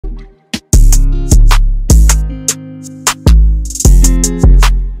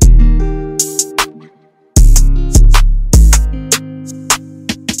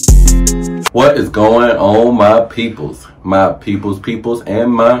What is going on, my peoples,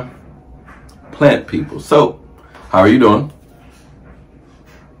 and my plant people? So, how are you doing?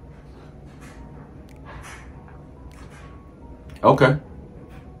 Okay.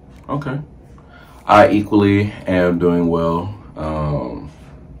 I equally am doing well.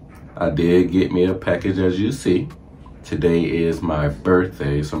 I did get me a package, as you see. Today is my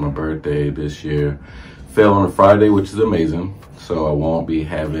birthday, so my birthday this year fell on a Friday, which is amazing. So I won't be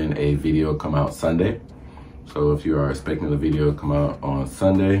having a video come out Sunday. So if you are expecting the video to come out on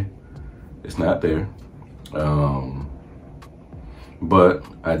Sunday, it's not there. But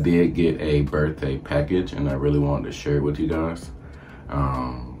I did get a birthday package and I really wanted to share it with you guys.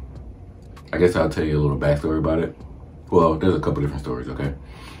 I guess I'll tell you a little backstory about it. Well, there's a couple different stories, okay?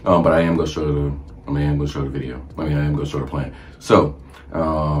 But I am gonna show the video. I am gonna show the plant. So,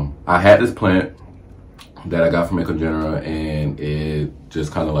 I had this plant that I got from Eco Genera and it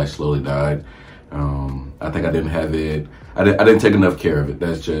just kind of like slowly died. I think I didn't have it, I didn't take enough care of it.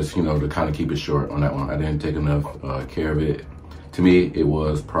 That's just, you know, to kind of keep it short on that one. I didn't take enough care of it. To me, it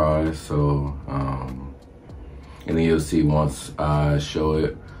was prized, so, and then you'll see once I show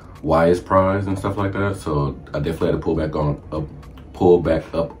it why it's prized and stuff like that. So I definitely had to pull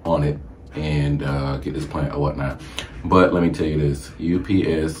back up on it and get this plant or whatnot. But let me tell you this,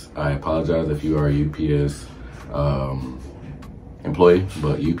 UPS, I apologize if you are a UPS employee,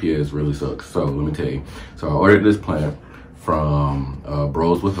 but UPS really sucks. So let me tell you. So I ordered this plant from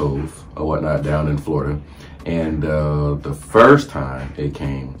Bros with Hose or whatnot down in Florida. And the first time it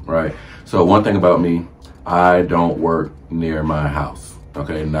came, right? So one thing about me, I don't work near my house,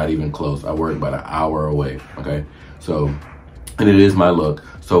 okay? Not even close. I work about an hour away, okay? So, and it is my luck.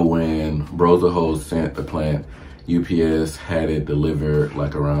 So when Bros with Hose sent the plant, UPS had it delivered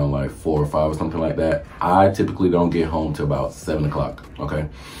like around like 4 or 5 or something like that. I typically don't get home till about 7 o'clock, okay?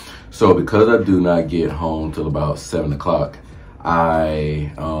 So because I do not get home till about 7 o'clock,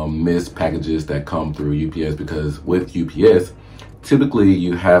 I miss packages that come through UPS because with UPS, typically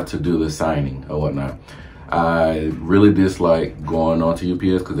you have to do the signing or whatnot. I really dislike going onto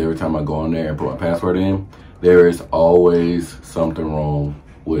UPS because every time I go on there and put my password in, there is always something wrong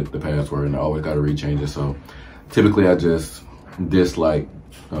with the password and I always got to rechange it. So typically I just dislike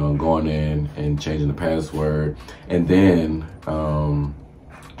going in and changing the password. And then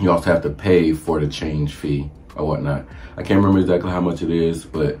you also have to pay for the change fee or whatnot. I can't remember exactly how much it is,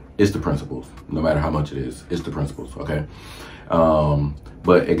 but it's the principles. No matter how much it is, it's the principles, okay?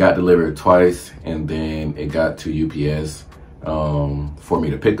 But it got delivered twice and then it got to UPS for me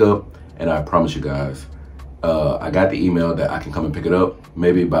to pick up. And I promise you guys, I got the email that I can come and pick it up.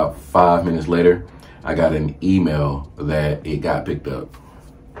 Maybe about 5 minutes later, I got an email that it got picked up.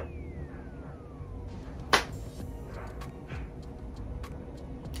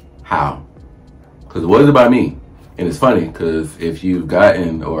 How? Because it wasn't about me. And it's funny because if you've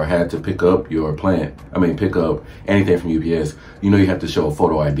gotten or had to pick up your plant, pick up anything from UPS, you know you have to show a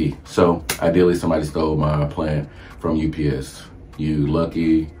photo ID. So ideally somebody stole my plant from UPS. You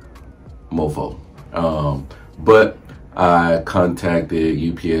lucky mofo. But I contacted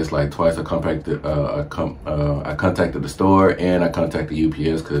UPS like twice. I contacted the store and I contacted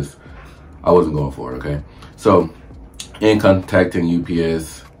UPS because I wasn't going for it, okay? So in contacting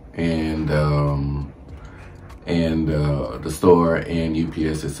UPS and the store and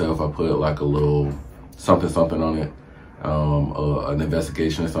UPS itself, I put like a little something on it, an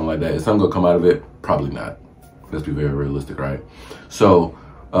investigation or something like that. Is something gonna come out of it? Probably not. Let's be very realistic, right? So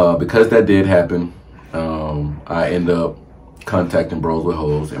because that did happen, I end up contacting Bros with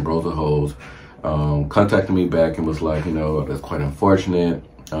Hose, and Bros with Hose contacted me back and was like, you know, that's quite unfortunate.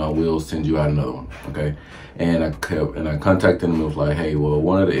 We'll send you out another one, okay? And I contacted him and was like, hey, well,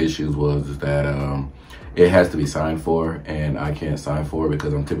 one of the issues was that it has to be signed for, and I can't sign for it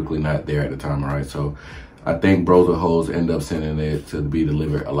because I'm typically not there at the time, all right? So I think Bros with Hose ended up sending it to be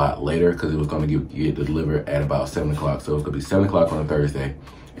delivered a lot later because it was going to get delivered at about 7 o'clock. So it was going to be 7 o'clock on a Thursday,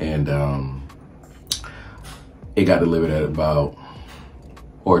 and it got delivered at about,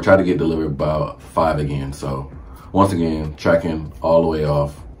 or tried to get delivered about 5 again. So once again, tracking all the way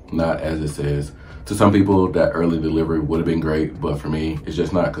off, not as it says. To some people, that early delivery would have been great, but for me, it's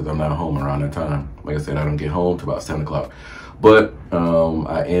just not because I'm not home around that time. Like I said, I don't get home till about 7 o'clock. But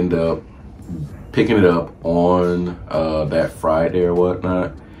I end up picking it up on that Friday or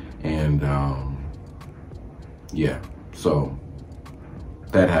whatnot. And yeah, so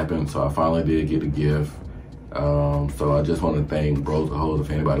that happened. So I finally did get the gift. So I just want to thank Bros with Hose, if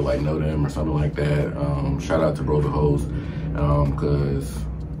anybody like know them or something like that. Shout out to Bros with Hose, because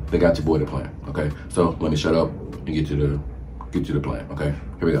they got your boy the plant. Okay, so let me shut up and get you the plant. Okay,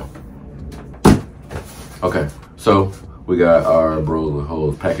 here we go. Okay, so we got our Bros with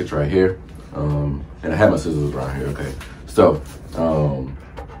Hoes package right here. And I have my scissors around here, okay. So,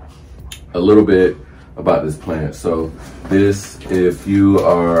 a little bit about this plant. So this, if you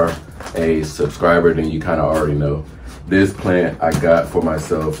are a subscriber, then you kind of already know. This plant I got for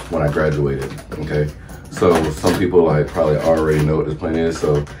myself when I graduated, okay? So some people like probably already know what this plant is,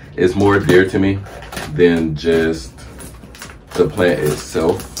 so it's more dear to me than just the plant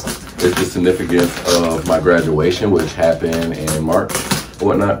itself. It's the significance of my graduation, which happened in March or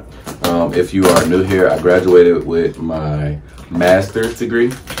whatnot. If you are new here, I graduated with my master's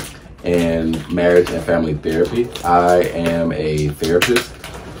degree in marriage and family therapy. I am a therapist.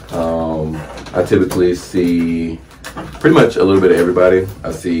 I typically see pretty much a little bit of everybody.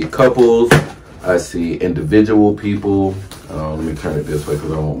 I see couples, I see individual people. Let me turn it this way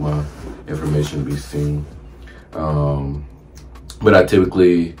because I want my information to be seen. But I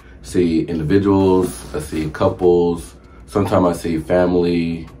typically see individuals, I see couples, sometimes I see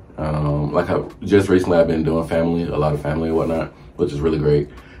family. Like just recently I've been doing family, a lot of family and whatnot, which is really great.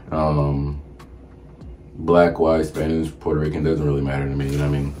 Black, white, Spanish, Puerto Rican, doesn't really matter to me, you know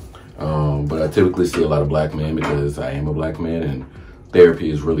what I mean? But I typically see a lot of black men because I am a black man and therapy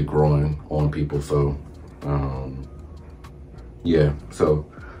is really growing on people. So, yeah, so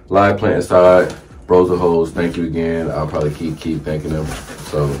live plant inside, Bros with Hoes, thank you again. I'll probably keep thanking them.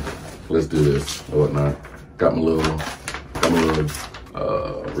 So let's do this or whatnot. Got my little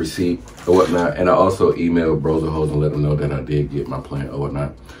receipt or whatnot, and I also emailed Bros with Hoes and let them know that I did get my plant or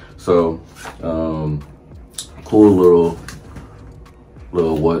whatnot. So cool little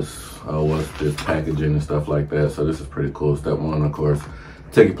what's this packaging and stuff like that. So this is pretty cool. Step one, of course,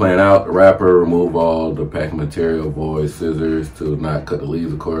 take your plant out, the wrapper, remove all the packing material, avoid scissors to not cut the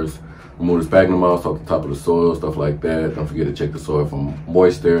leaves, of course. Remove the sphagnum moss off the top of the soil, stuff like that. Don't forget to check the soil for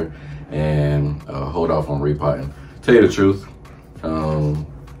moisture and hold off on repotting. Tell you the truth,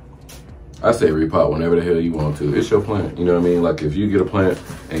 I say repot whenever the hell you want to. It's your plant, you know what I mean? Like if you get a plant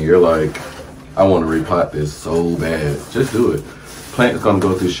and you're like, I want to repot this so bad, just do it. Plant is gonna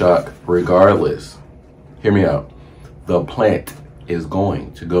go through shock regardless. Hear me out. The plant is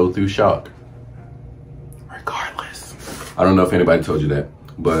going to go through shock regardless. I don't know if anybody told you that,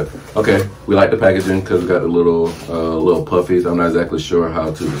 but okay. We like the packaging because we got the little puffies. I'm not exactly sure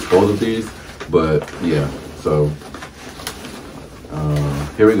how to dispose of these, but yeah, so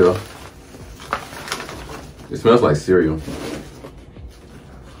here we go. It smells like cereal.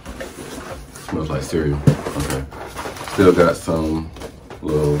 Smells like cereal. Okay. Still got some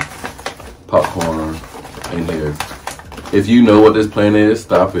little popcorn in here. If you know what this plant is,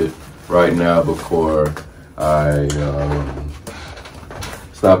 stop it right now before I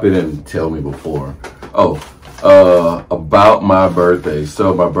stop it and tell me before. Oh, about my birthday.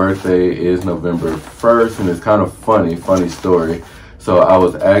 So my birthday is November 1st, and it's kind of funny story. So I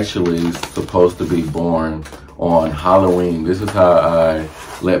was actually supposed to be born on Halloween. This is how I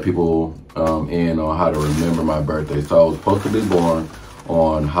let people in on how to remember my birthday. So I was supposed to be born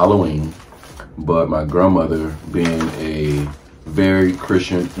on Halloween, but my grandmother, being a very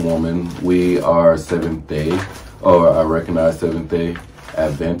Christian woman, we are Seventh-day, or I recognize Seventh-day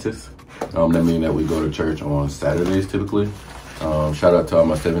Adventists. That means that we go to church on Saturdays typically. Shout out to all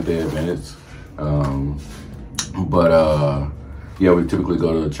my Seventh-day Adventists. Yeah, we typically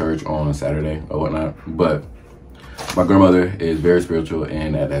go to church on Saturday or whatnot. But my grandmother is very spiritual,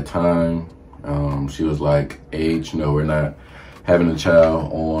 and at that time, she was like, age, no, we're not having a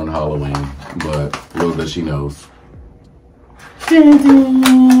child on Halloween, but little does she knows. Ding,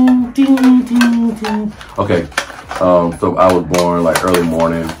 ding, ding, ding, ding. Okay, so I was born like early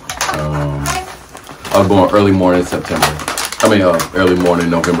morning. I was born early morning September. Early morning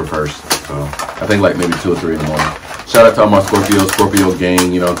November 1st. So I think like maybe 2 or 3 in the morning. Shout out to all my Scorpio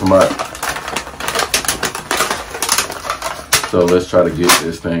gang, you know, come on. So let's try to get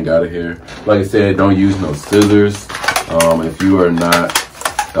this thing out of here. Like I said, don't use no scissors. If you are not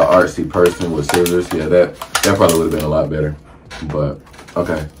the artsy person with scissors, yeah, that probably would have been a lot better. But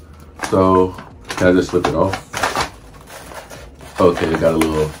okay, so can I just slip it off? Okay, it got a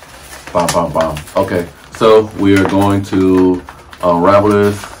little bomb. Okay, so we are going to unravel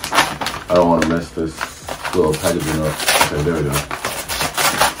this. I don't want to mess this little packaging up. Okay, there we go.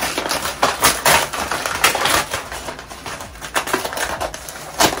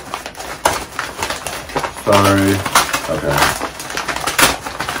 Sorry. Okay.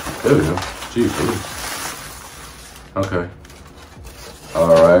 There we go. Jeez. Okay.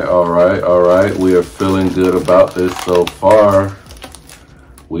 All right. We are feeling good about this so far.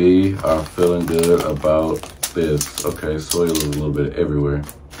 We are feeling good about this. Okay, soil is a little bit everywhere.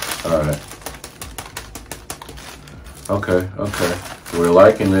 All right. Okay, okay. We're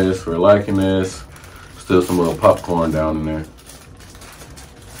liking this, we're liking this. Still some little popcorn down in there.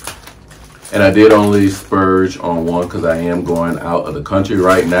 And I did only splurge on one because I am going out of the country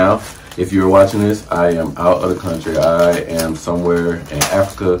right now. If you're watching this, I am out of the country. I am somewhere in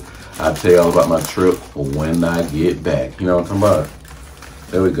Africa. I'll tell you all about my trip when I get back. You know what I'm talking about?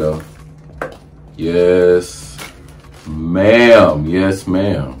 There we go. Yes, ma'am. Yes,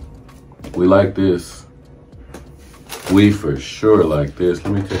 ma'am. We like this. We for sure like this.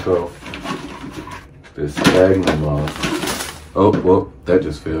 Let me take off this Spagnoss moss. Oh, well, that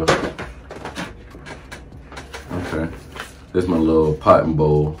just fell. Okay. This is my little potting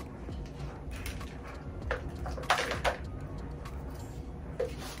bowl.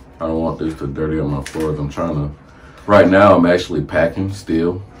 I don't want this to dirty up my floors. I'm trying to, right now I'm actually packing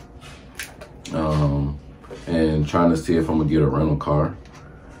still. And trying to see if I'm gonna get a rental car,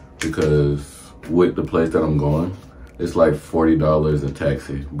 because with the place that I'm going, it's like $40 a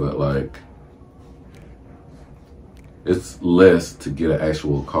taxi, but like it's less to get an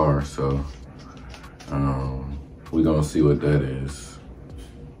actual car. So we're gonna see what that is.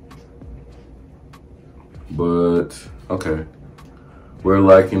 But okay, we're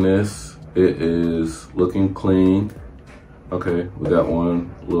liking this. It is looking clean. Okay, we got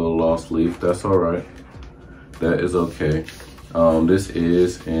one little lost leaf. That's all right. That is okay. This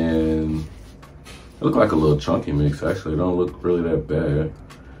is in, it looked like a little chunky mix. Actually, it don't look really that bad.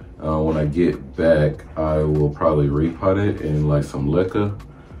 When I get back, I will probably repot it in like some leca,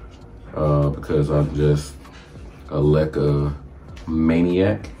 because I'm just a leca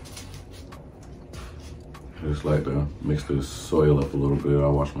maniac. Just like to mix the soil up a little bit.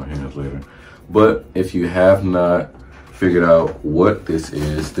 I'll wash my hands later. But if you have not figured out what this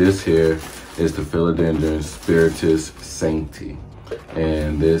here is the Philodendron Spiritus Sancti.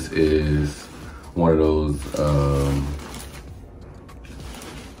 And this is one of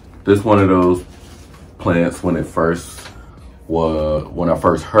those plants when I first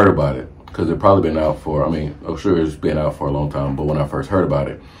heard about it, because it probably been out for, I'm sure it's been out for a long time, but when I first heard about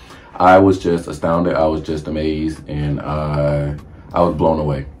it, I was just astounded. I was just amazed, and I was blown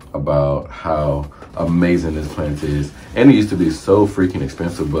away about how amazing this plant is. And it used to be so freaking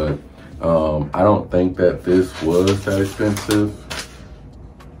expensive, but I don't think that this was that expensive.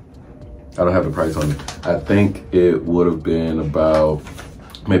 I don't have the price on it. I think it would have been about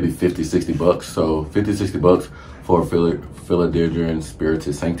maybe 50, 60 bucks. So 50, 60 bucks for Philodendron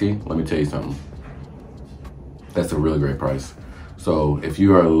Spiritus Sancti. Let me tell you something. That's a really great price. So if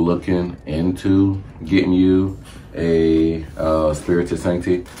you are looking into getting you a Spiritus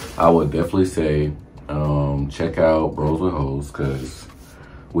Sancti, I would definitely say check out Bros with Hoes, because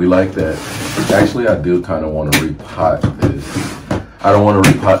we like that. Actually, I do kind of want to repot this. I don't want to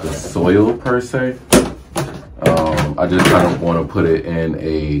repot the soil per se. I just kind of want to put it in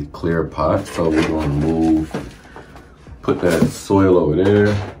a clear pot. So we're going to put that soil over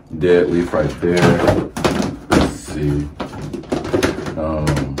there, dead leaf right there. Let's see.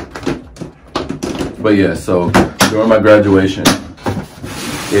 But yeah, so during my graduation,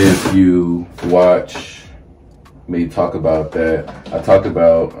 if you watch me talk about that, I talked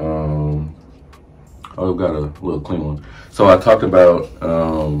about, oh, I've got a little clean one. So I talked about,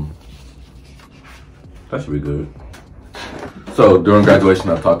 that should be good. So during graduation,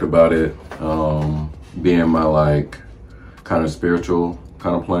 I talked about it being my like kind of spiritual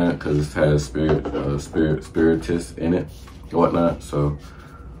kind of plant, because it has spiritus in it and whatnot. So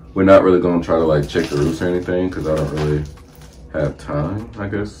we're not really gonna try to like check the roots or anything, because I don't really have time, I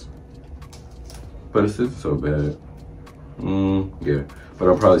guess. But it's not so bad. Yeah, but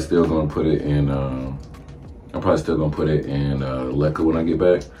I'm probably still gonna put it in. Leca when I get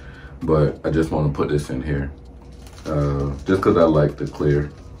back. But I just want to put this in here, just because I like the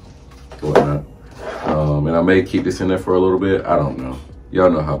clear, whatnot. And I may keep this in there for a little bit. I don't know. Y'all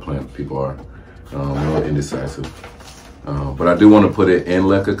know how plant people are. A little indecisive. But I do want to put it in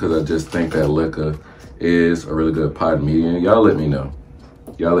leca, because I just think that leca is a really good pot medium. Y'all let me know.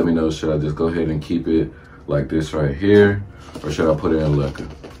 Y'all let me know, should I just go ahead and keep it like this right here, or should I put it in leca?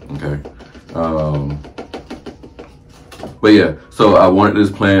 Okay. But yeah, so I wanted this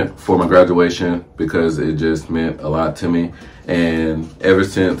plant for my graduation because it just meant a lot to me. And ever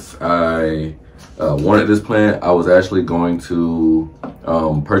since I wanted this plant, I was actually going to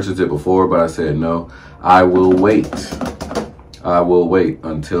purchase it before, but I said no, I will wait. I will wait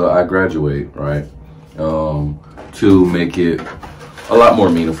until I graduate, right? To make it a lot more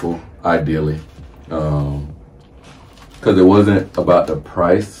meaningful, ideally. Because it wasn't about the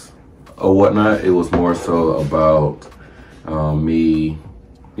price or whatnot, it was more so about me.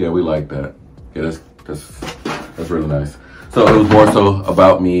 Yeah, we like that. Yeah, That's really nice. So it was more so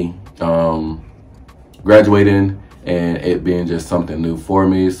about me graduating and it being just something new for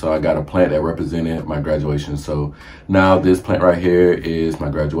me. So I got a plant that represented my graduation. So now this plant right here is my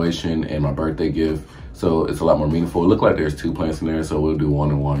graduation and my birthday gift. So it's a lot more meaningful. It looked like there's 2 plants in there, so we'll do 1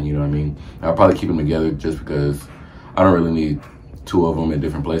 and 1, you know what I mean? I'll probably keep them together just because I don't really need 2 of them in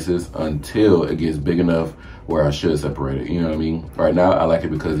different places until it gets big enough where I should separate it, you know what I mean? Right now I like it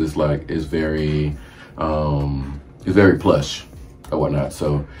because it's like, it's very plush or whatnot.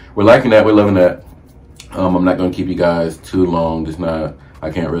 So we're liking that, we're loving that. I'm not gonna keep you guys too long. I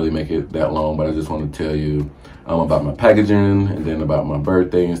can't really make it that long, but I just want to tell you about my packaging and then about my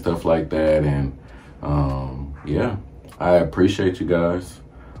birthday and stuff like that. And yeah, I appreciate you guys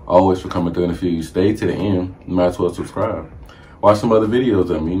always for coming through. And if you stay to the end, you might as well subscribe. Watch some other videos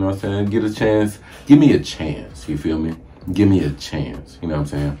of me, you know what I'm saying? Get a chance, give me a chance, you feel me? Give me a chance, you know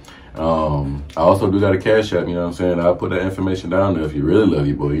what I'm saying? I also do got a Cash App, you know what I'm saying? I'll put that information down there if you really love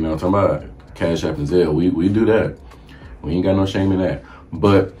your boy, you know what I'm talking about? Cash App and Zelle, we do that. We ain't got no shame in that.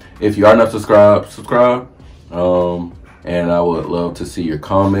 But if you are not subscribed, subscribe. And I would love to see your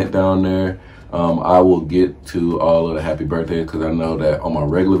comment down there. I will get to all of the happy birthdays because I know that on my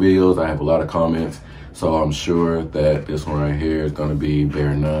regular videos, I have a lot of comments. So I'm sure that this one right here is gonna be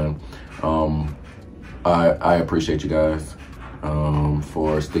bare none. I appreciate you guys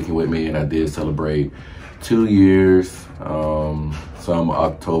for sticking with me, and I did celebrate 2 years, some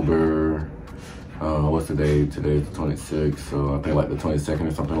October, what's the day? Today's the 26th, so I think like the 22nd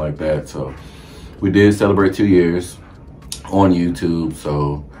or something like that. So we did celebrate 2 years on YouTube,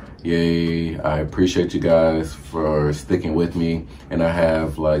 so yay. I appreciate you guys for sticking with me, and I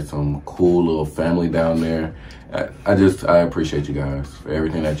have like some cool little family down there. I appreciate you guys for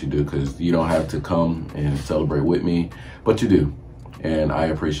everything that you do, because you don't have to come and celebrate with me, but you do, and I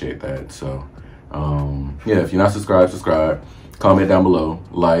appreciate that. So yeah, if you're not subscribed, subscribe, comment down below,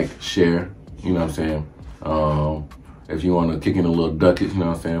 like, share, you know what I'm saying? If you want to kick in a little ducat, you know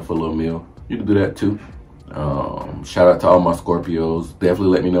what I'm saying, for a little meal, you can do that too. Shout out to all my Scorpios. Definitely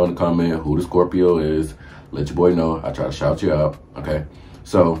let me know in the comment who the Scorpio is. Let your boy know. I try to shout you out. Okay.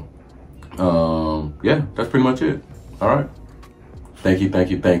 So, yeah, that's pretty much it. All right. Thank you,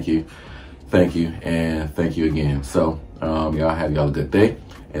 thank you, thank you. Thank you, and thank you again. So, y'all have y'all a good day,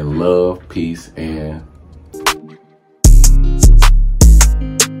 and love, peace, and